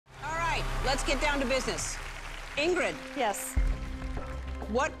let's get down to business. Ingrid. Yes.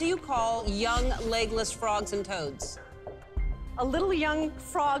 What do you call young legless frogs and toads? A little young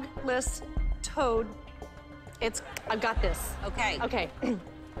frogless toad. I've got this. Okay. Okay.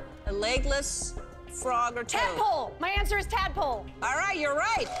 A legless frog or toad? Tadpole. My answer is tadpole. All right, you're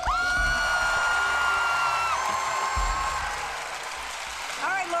right. All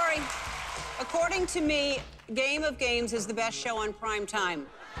right, Lori. According to me, Game of Games is the best show on prime time.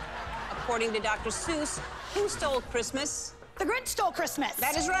 According to Dr. Seuss, who stole Christmas? The Grinch stole Christmas.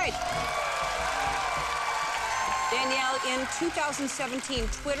 That is right. Danielle, in 2017,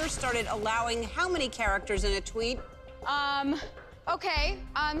 Twitter started allowing how many characters in a tweet? Okay.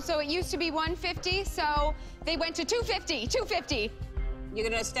 So it used to be 150, so they went to 250. 250. You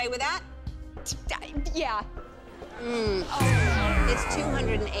gonna stay with that? Yeah. It's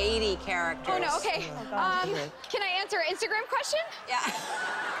 280 characters. Oh, no, okay. Can I answer an Instagram question? Yeah.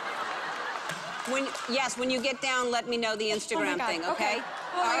 When you get down, let me know the Instagram thing, okay?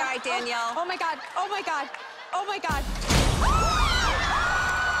 Oh All right, Danielle. Oh my God. Oh my God. Oh my God.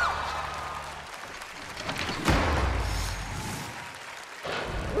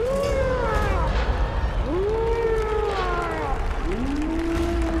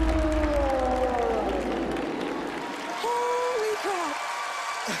 Holy crap.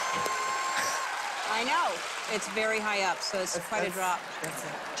 I know. It's very high up, so it's quite a drop. That's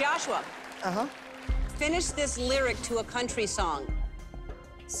it. Joshua. Uh-huh. Finish this lyric to a country song.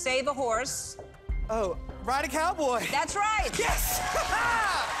 Save a horse. Oh, ride a cowboy. That's right. Yes!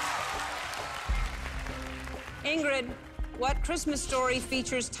 Ingrid, what Christmas story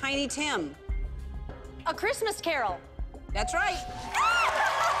features Tiny Tim? A Christmas Carol. That's right.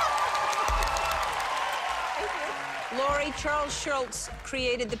 Lori, Charles Schultz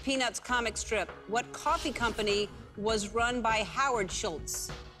created the Peanuts comic strip. What coffee company was run by Howard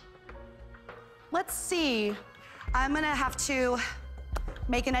Schultz? Let's see. I'm gonna have to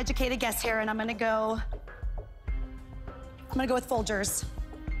make an educated guess here, and I'm gonna go with Folgers.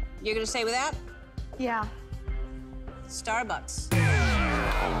 You're gonna stay with that? Yeah. Starbucks.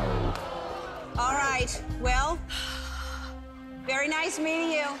 All right, well, very nice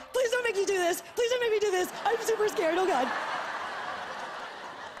meeting you. Please don't make me do this. Please don't make me do this. I'm super scared. Oh, God.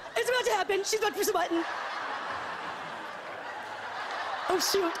 It's about to happen. She's about to push a button. Oh,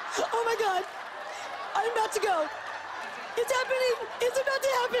 shoot. Oh, my God. I'm about to go. It's happening. It's about to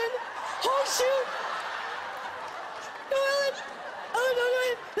happen. Oh, shoot. No, Ellen. Oh, no,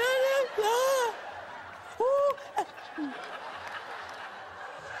 no, no, no. Ah. Ooh.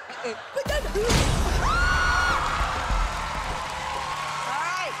 But then... All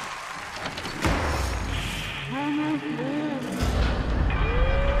right.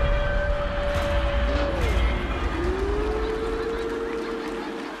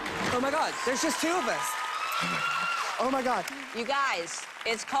 Oh my God, there's just two of us. Oh my God. You guys,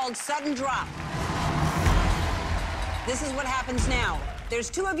 it's called sudden drop. This is what happens now. There's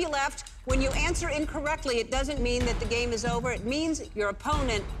two of you left. When you answer incorrectly, it doesn't mean that the game is over. It means your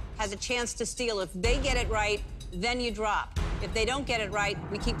opponent has a chance to steal. If they get it right, then you drop. If they don't get it right,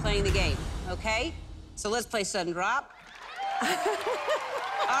 we keep playing the game, okay? So let's play sudden drop. All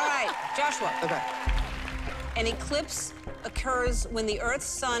right, Joshua. Okay. An eclipse occurs when the Earth,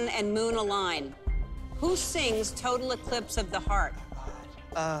 Sun, and Moon align. Who sings Total Eclipse of the Heart?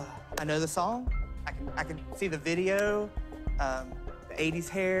 I know the song. I can see the video. The 80s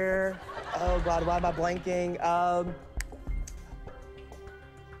hair. Oh God, why am I blanking?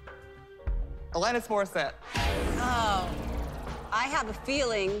 Alanis Morissette. Oh, I have a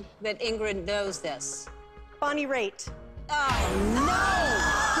feeling that Ingrid knows this. Bonnie Raitt. Oh, no!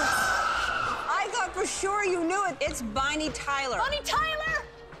 I thought for sure you knew it. It's Bonnie Tyler. Bonnie Tyler!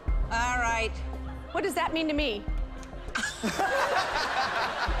 All right. What does that mean to me?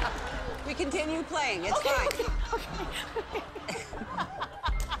 We continue playing. It's fine. Okay.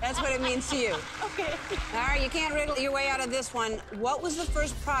 That's what it means to you. Okay. All right, you can't wriggle your way out of this one. What was the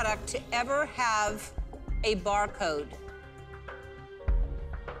first product to ever have a barcode?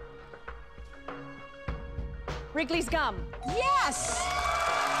 Wrigley's gum. Yes!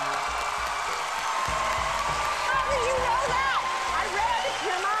 How did you know that? I read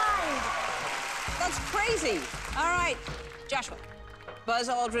your mind. That's crazy. All right, Joshua. Buzz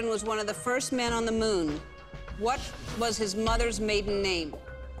Aldrin was one of the first men on the moon. What was his mother's maiden name?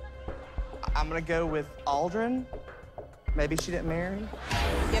 I'm gonna go with Aldrin. Maybe she didn't marry. You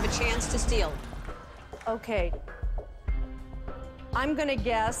have a chance to steal. Okay. I'm gonna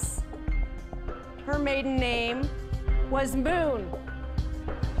guess her maiden name was Moon.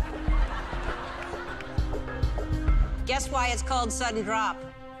 Guess why it's called sudden drop?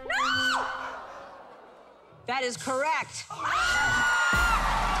 No! That is correct.